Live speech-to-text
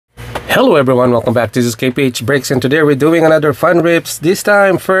Hello everyone, welcome back. This is KPH Breaks, and today we're doing another fun rips. This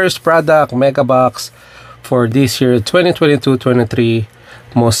time, first product mega box for this year 2022-23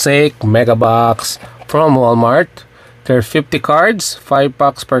 Mosaic mega box from Walmart. There are 50 cards, 5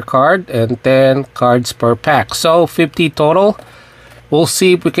 packs per card, and 10 cards per pack. So 50 total. We'll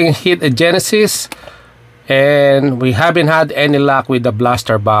see if we can hit a Genesis. And we haven't had any luck with the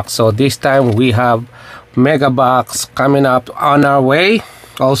blaster box. So this time we have mega box coming up on our way.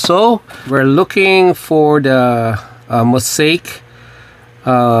 Also, we're looking for the Mosaic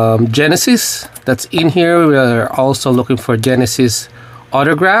Genesis that's in here. We're also looking for Genesis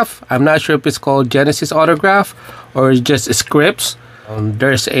autograph. I'm not sure if it's called Genesis autograph or it's just scripts.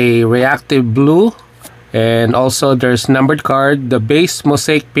 There's a reactive blue, and also there's numbered card, the base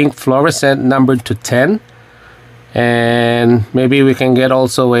Mosaic pink fluorescent numbered to 10. And maybe we can get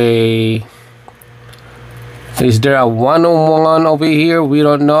also a... Is there a one-on-one over here? We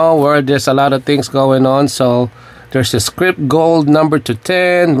don't know. Where there's a lot of things going on. So there's a script gold number to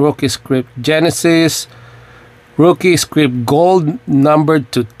 10, rookie script Genesis, rookie script gold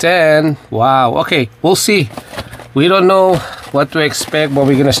numbered to 10. Wow. Okay, we'll see. We don't know what to expect, but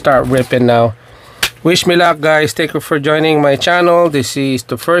we're gonna start ripping now. Wish me luck, guys. Thank you for joining my channel. This is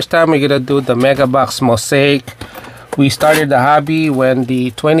the first time we're gonna do the mega box Mosaic. We started the hobby when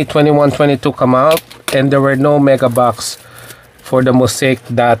the 2021-22 come out, and there were no mega box for the Mosaic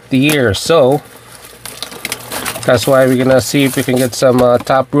that year. So that's why we're gonna see if we can get some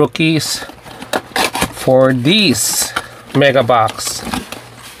top rookies for these mega box.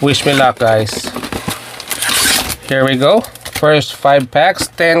 Wish me luck, guys. Here we go. First 5 packs,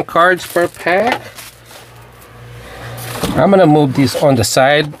 10 cards per pack. I'm gonna move this on the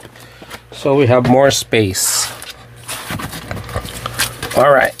side so we have more space.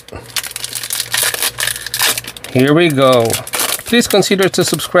 Alright, here we go. Please consider to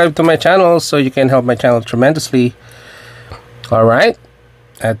subscribe to my channel so you can help my channel tremendously. Alright,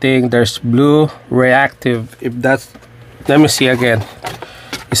 I think there's blue reactive. If that's, let me see again.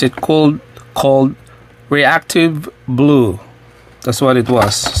 Is it called reactive blue? That's what it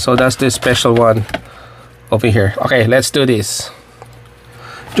was. So that's the special one over here. Okay, let's do this.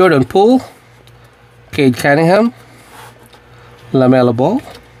 Jordan Poole, Cade Cunningham, LaMelo Ball,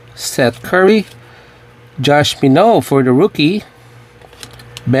 Seth Curry, Josh Minot for the rookie,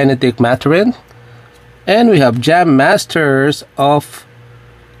 Benedict Mathurin, and we have Jam Masters of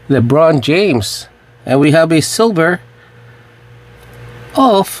LeBron James, and we have a silver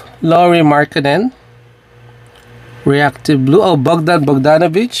of Lauri Markkanen, reactive blue. Oh, Bogdan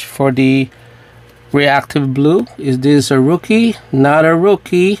Bogdanovic for the reactive blue. Is this a rookie? Not a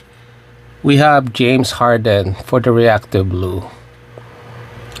rookie. We have James Harden for the reactive blue.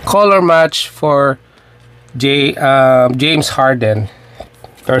 Color match for James Harden.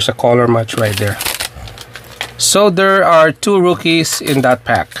 There's a color match right there. So there are 2 rookies in that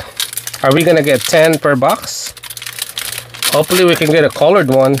pack. Are we gonna get 10 per box? Hopefully we can get a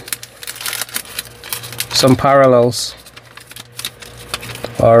colored one. Some parallels.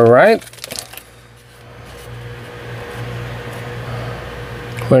 Alright.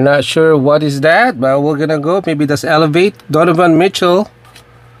 We're not sure what is that, but we're gonna go. Maybe that's Elevate. Donovan Mitchell.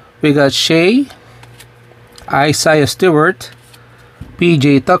 We got Shea, Isaiah Stewart,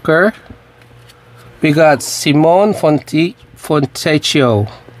 PJ Tucker. We got Simone Fontecchio,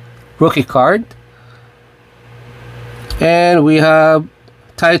 rookie card. And we have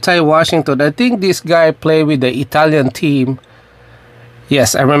Ty Washington. I think this guy played with the Italian team.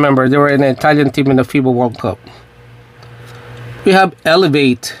 Yes, I remember. They were in an Italian team in the FIBA World Cup. We have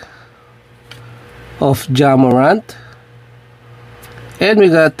Elevate of Ja Morant. And we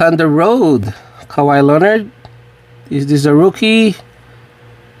got Thunder Road, Kawhi Leonard. Is this a rookie?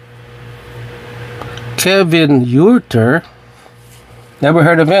 Kevin Huerter. Never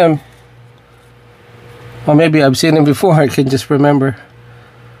heard of him. Or maybe I've seen him before, I can just remember.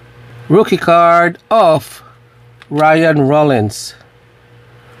 Rookie card of Ryan Rollins.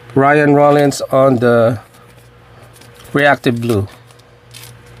 Ryan Rollins on the reactive blue.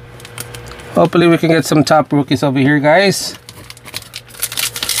 Hopefully we can get some top rookies over here, guys.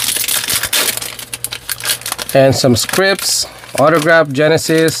 And some scripts, autograph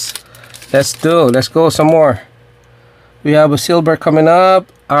Genesis. Let's go some more. We have a silver coming up.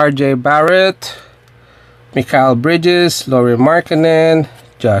 RJ Barrett, Mikal Bridges, Lauri Markkanen,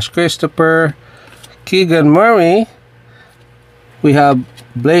 Josh Christopher, Keegan Murray. We have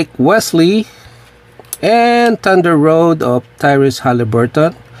Blake Wesley and Thunder Road of Tyrese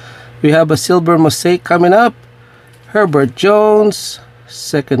Halliburton. We have a silver Mosaic coming up. Herbert Jones,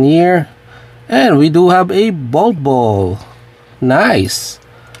 second year. And we do have a Bolt Ball. Nice.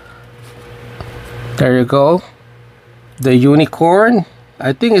 There you go. The unicorn.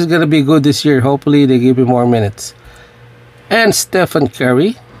 I think it's gonna be good this year. Hopefully they give him more minutes. And Stephen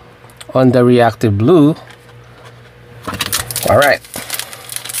Curry on the reactive blue. Alright.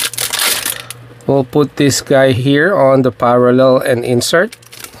 We'll put this guy here on the parallel and insert.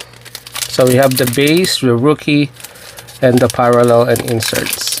 So we have the base, the rookie, and the parallel and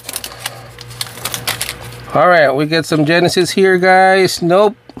inserts. Alright, we get some Genesis here, guys.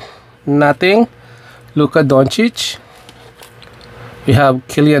 Nope, nothing. Luka Doncic. We have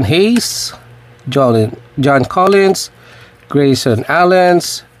Killian Hayes, John Collins, Grayson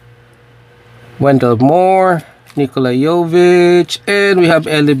Allens, Wendell Moore, Nikola Jovic, and we have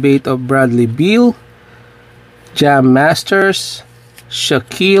Elevate of Bradley Beal, Jam Masters,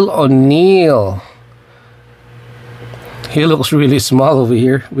 Shaquille O'Neal. He looks really small over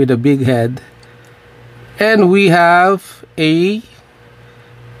here with a big head. And we have a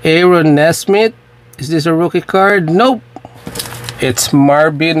Aaron Nesmith. Is this a rookie card? Nope. It's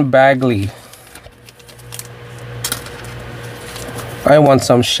Marvin Bagley. I want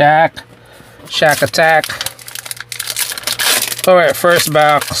some Shaq Attack. Alright, first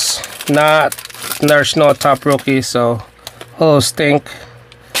box. There's no top rookie, so hello stink.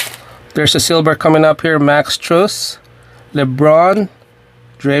 There's a silver coming up here. Max Strus, LeBron,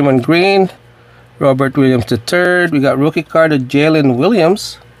 Draymond Green, Robert Williams III. We got rookie card of Jalen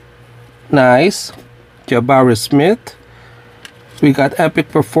Williams. Nice. Jabari Smith. We got epic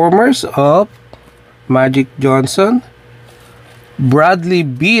performers of Magic Johnson. Bradley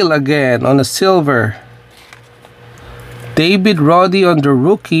Beal again on the silver. David Roddy on the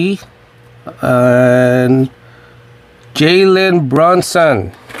rookie. And Jalen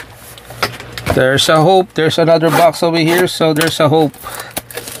Brunson. There's a hope. There's another box over here, so there's a hope.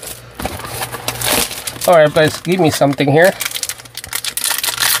 Alright, guys, give me something here.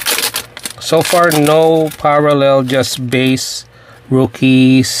 So far, no parallel, just base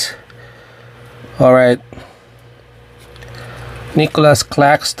rookies. Alright. Nicholas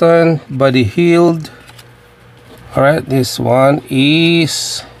Claxton, Buddy Hield. Alright, this one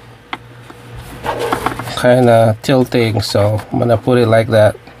is kind of tilting, so I'm gonna put it like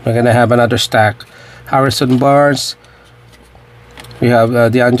that. We're gonna have another stack. Harrison Barnes. We have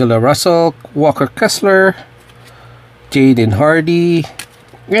D'Angelo Russell, Walker Kessler, Jaden Hardy,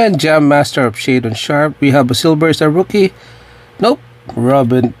 and Jam Master of Shadon Sharp. We have a silver as a rookie. Nope.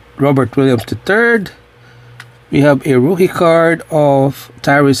 Robert Williams III. We have a rookie card of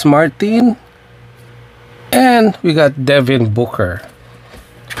Tyrese Martin. And we got Devin Booker.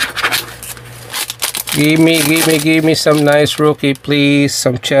 Give me some nice rookie, please.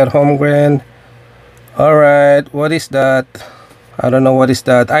 Some Chet Holmgren. Alright, what is that? I don't know what is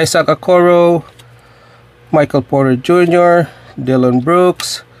that. Isaac Okoro, Michael Porter Jr., Dylan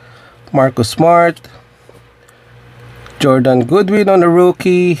Brooks, Marcus Smart, Jordan Goodwin on the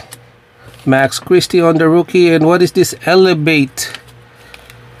rookie, Max Christie on the rookie, and what is this? Elevate.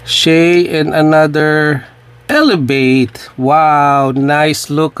 Shea and another Elevate. Wow, nice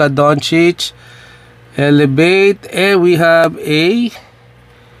Luka Doncic. Elevate, and we have a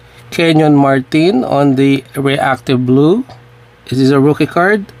Kenyon Martin on the reactive blue. Is this a rookie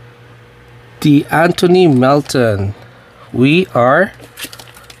card? The Anthony Melton. We are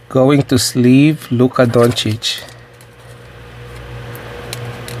going to sleeve Luka Doncic.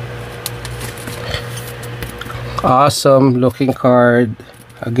 Awesome looking card.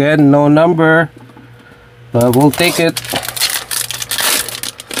 Again, no number, but we'll take it.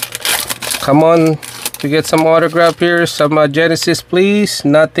 Come on, to get some autograph here. Some Genesis, please.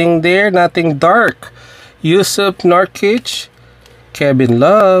 Nothing there, nothing dark. Yusuf Nurkic, Kevin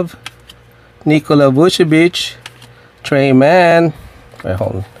Love, Nikola Vucevic, Trey Mann,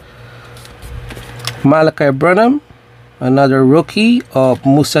 Malachi Branham, another rookie of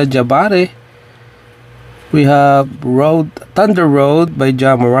Musa Jabari. We have Thunder Road by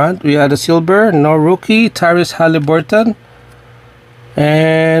Ja Morant. We had a silver, no rookie, Tyrese Halliburton.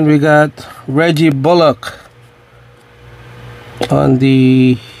 And we got Reggie Bullock on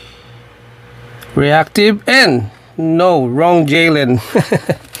the reactive. And no, wrong Jalen.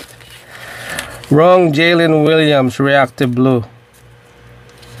 Wrong Jalen Williams, reactive blue.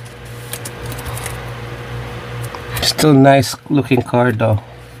 Still nice looking card though.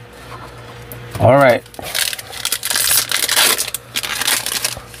 Alright.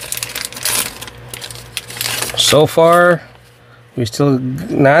 So far, we still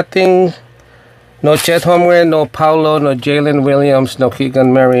nothing. No Chet Holmgren, no Paolo, no Jalen Williams, no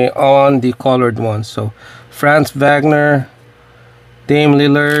Keegan Murray on the colored ones. So Franz Wagner, Dame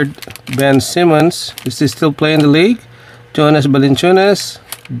Lillard, Ben Simmons. Is he still playing the league? Jonas Valanciunas,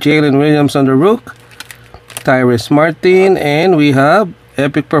 Jalen Williams on the rook, Tyrese Martin, and we have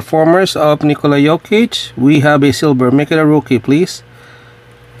epic performers of Nikola Jokic. We have a silver. Make it a rookie, please.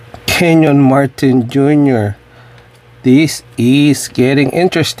 Kenyon Martin Jr. This is getting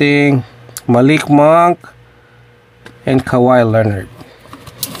interesting. Malik Monk and Kawhi Leonard.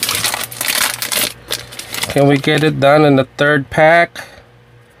 Can we get it done in the third pack?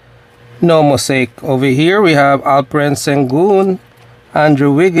 No Mosaic. Over here we have Alperen Sengun,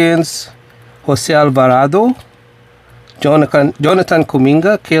 Andrew Wiggins, Jose Alvarado, Jonathan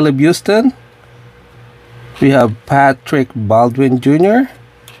Kuminga, Caleb Houston. We have Patrick Baldwin Jr.,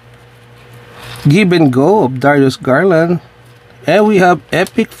 Give and Go of Darius Garland, and we have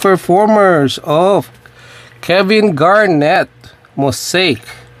epic performers of Kevin Garnett, Mosaic.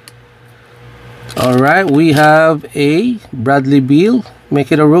 Alright, we have a Bradley Beal.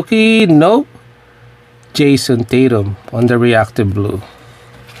 Make it a rookie. Nope. Jason Tatum on the reactive blue.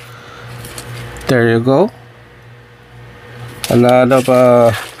 There you go. A lot of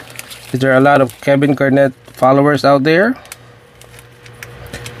is there a lot of Kevin Garnett followers out there?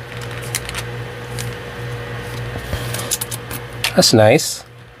 That's nice.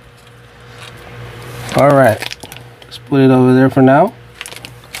 Alright, let's put it over there for now.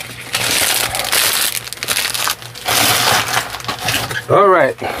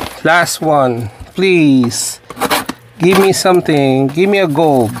 Alright, last one. Please, give me something. Give me a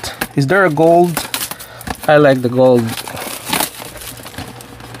gold. Is there a gold? I like the gold.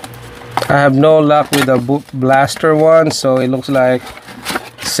 I have no luck with the blaster one, so it looks like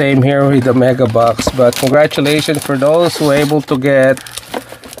same here with the mega box. But congratulations for those who are able to get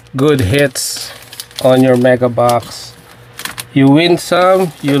good hits on your mega box. You win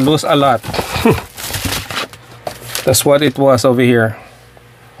some, you lose a lot. That's what it was over here.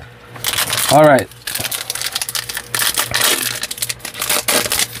 All right.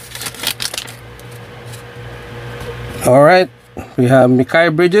 All right. We have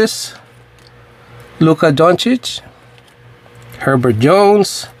Mikal Bridges, Luka Doncic, Herbert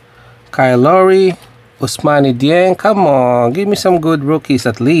Jones, Kyle Lowry, Ousmane Dieng. Come on, give me some good rookies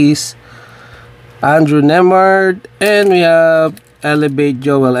at least. Andrew Nemard, and we have Elevate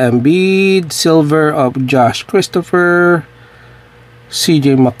Joel Embiid, silver of Josh Christopher,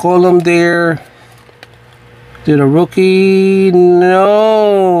 CJ McCollum there. Did a rookie?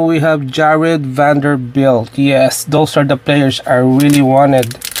 No, we have Jared Vanderbilt. Yes, those are the players I really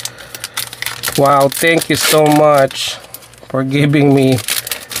wanted. Wow, thank you so much for giving me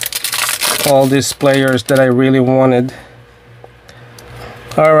all these players that I really wanted.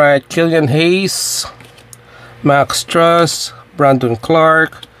 Alright, Killian Hayes, Max Truss, Brandon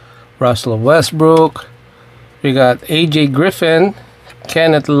Clark, Russell Westbrook. We got AJ Griffin,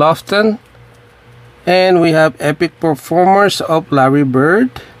 Kenneth Lofton, and we have epic performers of Larry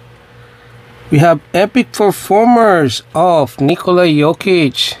Bird. We have epic performers of Nikola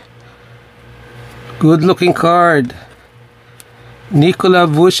Jokic. Good looking card. Nikola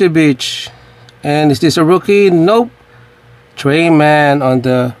Vucevic. And is this a rookie? Nope. Trey Mann on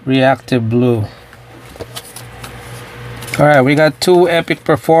the reactive blue. Alright, we got two epic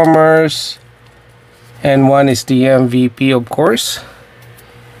performers, and one is the MVP, of course.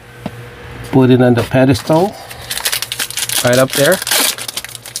 Put it on the pedestal right up there.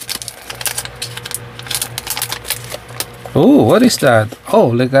 Oh, what is that? Oh,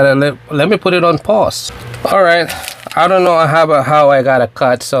 let me put it on pause. Alright, I don't know how I got a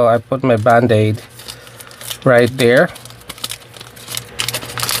cut, so I put my band-aid right there.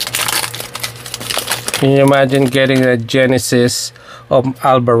 Can you imagine getting a Genesis of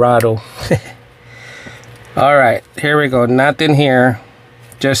Alvarado? Alright, here we go. Nothing here.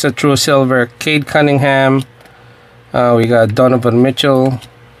 Just a true silver. Cade Cunningham. We got Donovan Mitchell.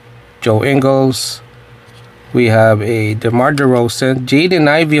 Joe Ingles. We have a DeMar DeRozan. Jaden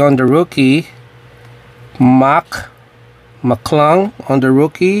Ivey on the rookie. McClung on the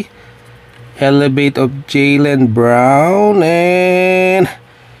rookie. Elevate of Jaylen Brown. And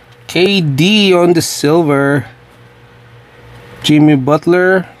KD on the silver. Jimmy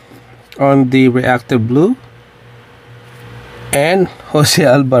Butler on the reactive blue. And Jose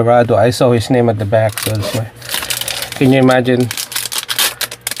Alvarado. I saw his name at the back, so that's why. Can you imagine?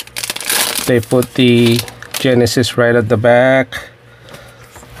 They put the Genesis right at the back.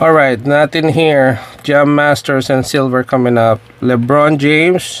 Alright, nothing here. Jam Masters and silver coming up. LeBron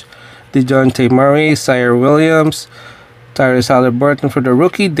James, DeJounte Murray, Zaire Williams, Tyrese Halliburton for the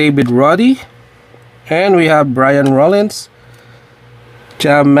rookie, David Roddy, and we have Brian Rollins.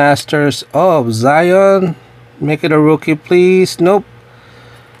 Jam Masters of Zion. Make it a rookie, please. Nope.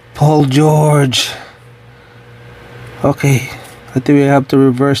 Paul George. Okay, I think we have to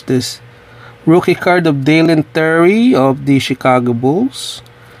reverse this. Rookie card of Dalen Terry of the Chicago Bulls.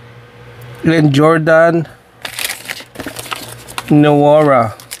 And Jordan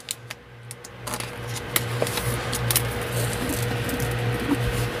Nwora.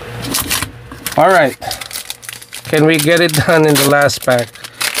 Alright. Can we get it done in the last pack?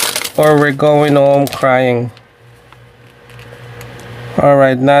 Or we're going home crying.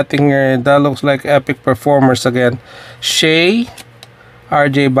 Alright, nothing here. That looks like epic performers again. Shea,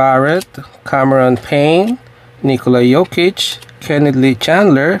 RJ Barrett, Cameron Payne, Nikola Jokic, Kenneth Lee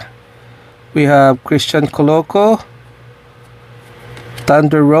Chandler. We have Christian Coloco,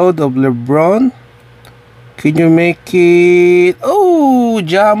 Thunder Road of LeBron. Can you make it? Oh,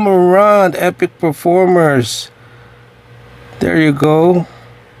 Ja Morant, epic performers. There you go.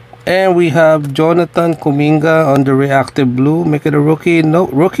 And we have Jonathan Kuminga on the reactive blue. Make it a rookie. No,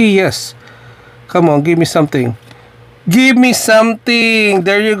 rookie, yes. Come on, give me something. Give me something.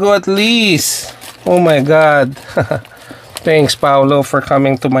 There you go, at least. Oh my God. Thanks, Paolo, for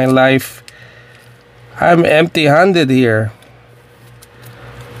coming to my life. I'm empty-handed here.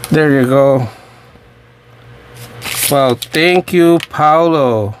 There you go. Well, thank you,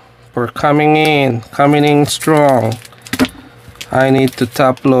 Paolo, for coming in strong. I need to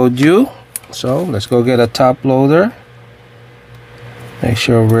top load you, so let's go get a top loader. Make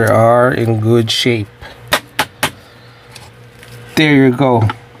sure we are in good shape. There you go,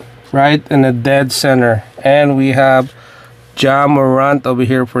 right in the dead center. And we have Ja Morant over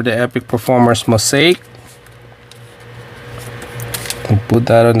here for the epic performers Mosaic. And put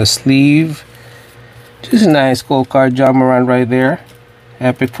that on the sleeve. Just a nice gold card, Ja Morant right there.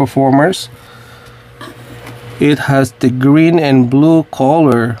 Epic performers. It has the green and blue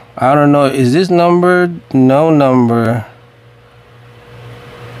color. I don't know, is this numbered? No number.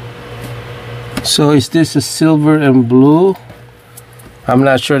 So is this a silver and blue? I'm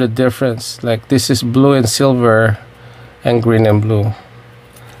not sure the difference. Like, this is blue and silver and green and blue.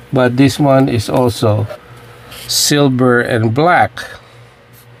 But this one is also silver and black.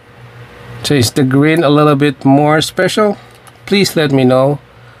 So is the green a little bit more special? Please let me know.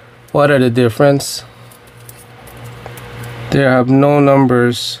 What are the difference? They have no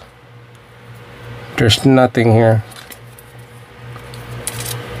numbers. There's nothing here.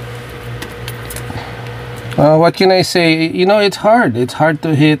 What can I say? You know, it's hard. It's hard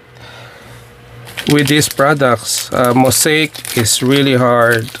to hit with these products. Mosaic is really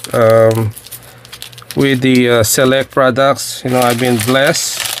hard. With the select products, you know, I've been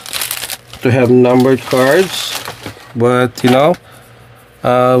blessed to have numbered cards. But, you know,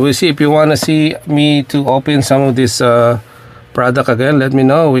 we'll see. If you want to see me to open some of this product again, let me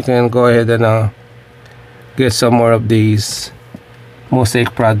know. We can go ahead and get some more of these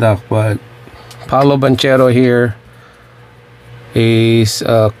Mosaic product. But Paolo Banchero here is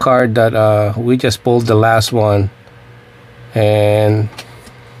a card that we just pulled the last one, and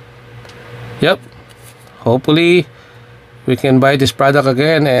yep, hopefully we can buy this product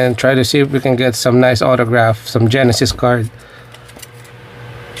again and try to see if we can get some nice autograph, some Genesis card.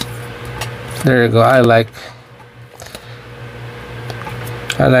 There you go. I like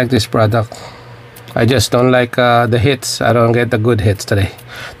this product. I just don't like the hits. I don't get the good hits today.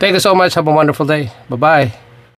 Thank you so much. Have a wonderful day. Bye-bye.